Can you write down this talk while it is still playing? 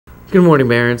Good morning,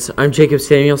 parents. I'm Jacob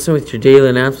Samuelson with your daily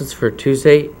announcements for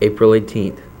Tuesday, April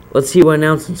 18th. Let's see what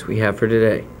announcements we have for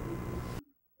today.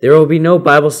 There will be no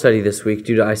Bible study this week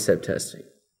due to ISEP testing.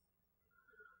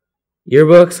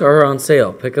 Yearbooks are on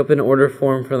sale. Pick up an order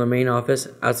form from the main office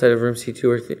outside of room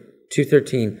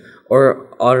C213 or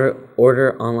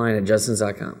order online at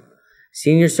justins.com.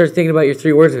 Seniors, start thinking about your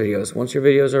 3 words videos. Once your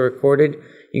videos are recorded,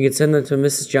 you can send them to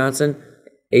Mrs. Johnson,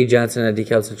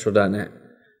 ajohnson@decalcentral.net.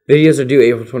 Videos are due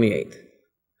April 28th.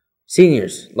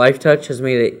 Seniors, LifeTouch has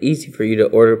made it easy for you to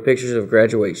order pictures of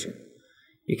graduation.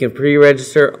 You can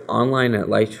pre-register online at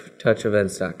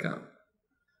lifetouchevents.com.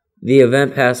 The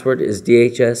event password is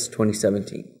DHS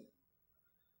 2017.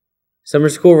 Summer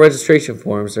school registration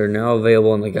forms are now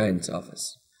available in the guidance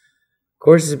office.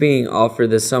 Courses being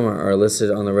offered this summer are listed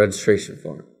on the registration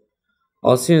form.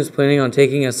 All students planning on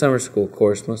taking a summer school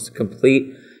course must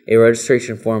complete a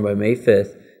registration form by May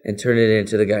 5th and turn it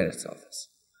into the guidance office.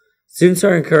 Students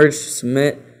are encouraged to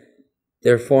submit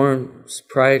their forms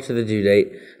prior to the due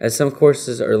date, as some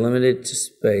courses are limited to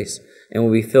space and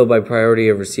will be filled by priority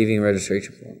of receiving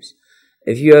registration forms.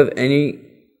 If you have any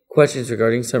questions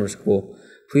regarding summer school,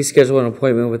 please schedule an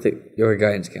appointment with your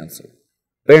guidance counselor.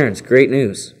 Parents, great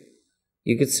news!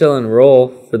 You can still enroll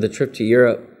for the trip to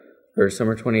Europe for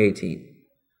summer 2018.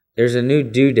 There's a new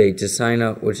due date to sign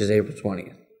up, which is April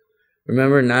 20th.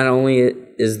 Remember, not only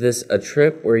is this a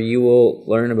trip where you will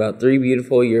learn about 3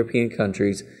 beautiful European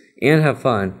countries and have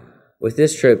fun, with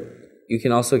this trip, you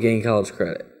can also gain college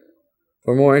credit.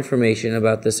 For more information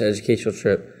about this educational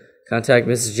trip, contact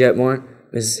Mrs. Jetmore,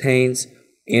 Mrs. Haynes,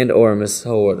 and/or Mrs.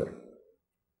 Holwater.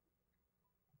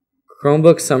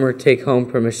 Chromebook Summer Take-Home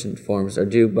Permission Forms are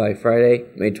due by Friday,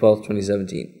 May 12,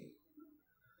 2017.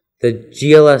 The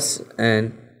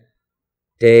GLSN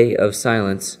Day of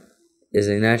Silence is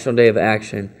a national day of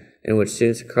action in which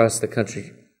students across the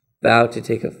country vow to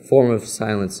take a form of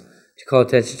silence to call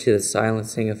attention to the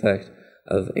silencing effect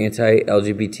of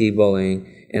anti-LGBT bullying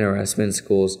and harassment in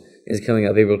schools is coming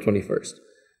up April 21st.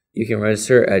 You can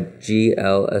register at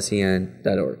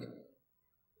glsen.org.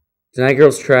 Tonight,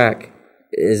 girls track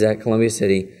is at Columbia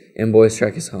City and boys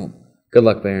track is home. Good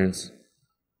luck, parents.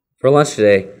 For lunch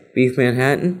today, beef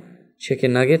Manhattan,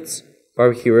 chicken nuggets,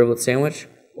 barbecue riblet sandwich,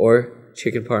 or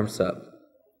chicken parm sub.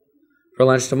 For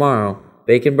lunch tomorrow,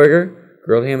 bacon burger,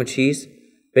 grilled ham and cheese,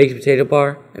 baked potato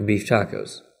bar, and beef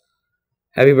tacos.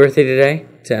 Happy birthday today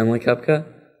to Emily Kupka,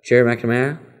 Jerry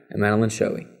McNamara, and Madeline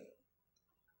Shoei.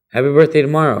 Happy birthday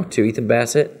tomorrow to Ethan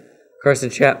Bassett, Carson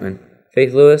Chapman,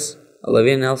 Faith Lewis,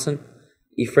 Olivia Nelson,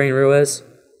 Ephraim Ruiz,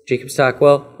 Jacob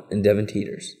Stockwell, and Devin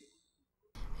Teeters.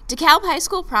 DeKalb High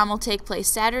School prom will take place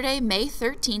Saturday, May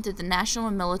 13th at the National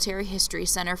and Military History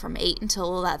Center from 8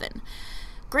 until 11.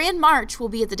 Grand March will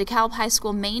be at the DeKalb High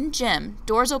School main gym.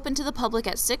 Doors open to the public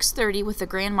at 6:30 with the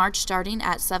Grand March starting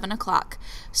at 7 o'clock.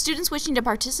 Students wishing to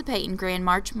participate in Grand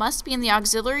March must be in the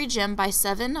auxiliary gym by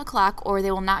 7 o'clock or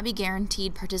they will not be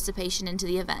guaranteed participation into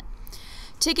the event.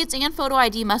 Tickets and photo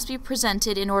ID must be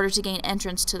presented in order to gain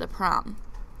entrance to the prom.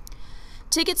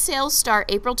 Ticket sales start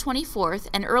April 24th,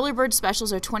 and early bird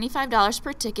specials are $25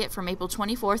 per ticket from April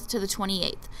 24th to the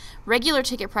 28th. Regular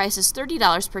ticket price is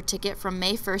 $30 per ticket from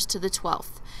May 1st to the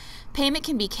 12th. Payment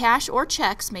can be cash or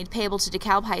checks made payable to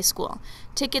DeKalb High School.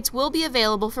 Tickets will be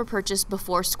available for purchase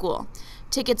before school.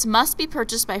 Tickets must be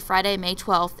purchased by Friday, May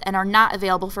 12th, and are not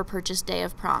available for purchase day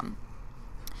of prom.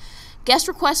 Guest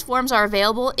request forms are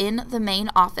available in the main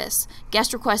office.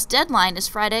 Guest request deadline is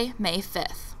Friday, May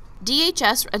 5th.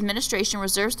 DHS administration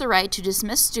reserves the right to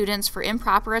dismiss students for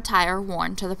improper attire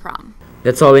worn to the prom.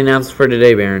 That's all the announcements for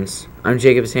today, parents. I'm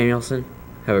Jacob Samuelson.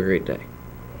 Have a great day.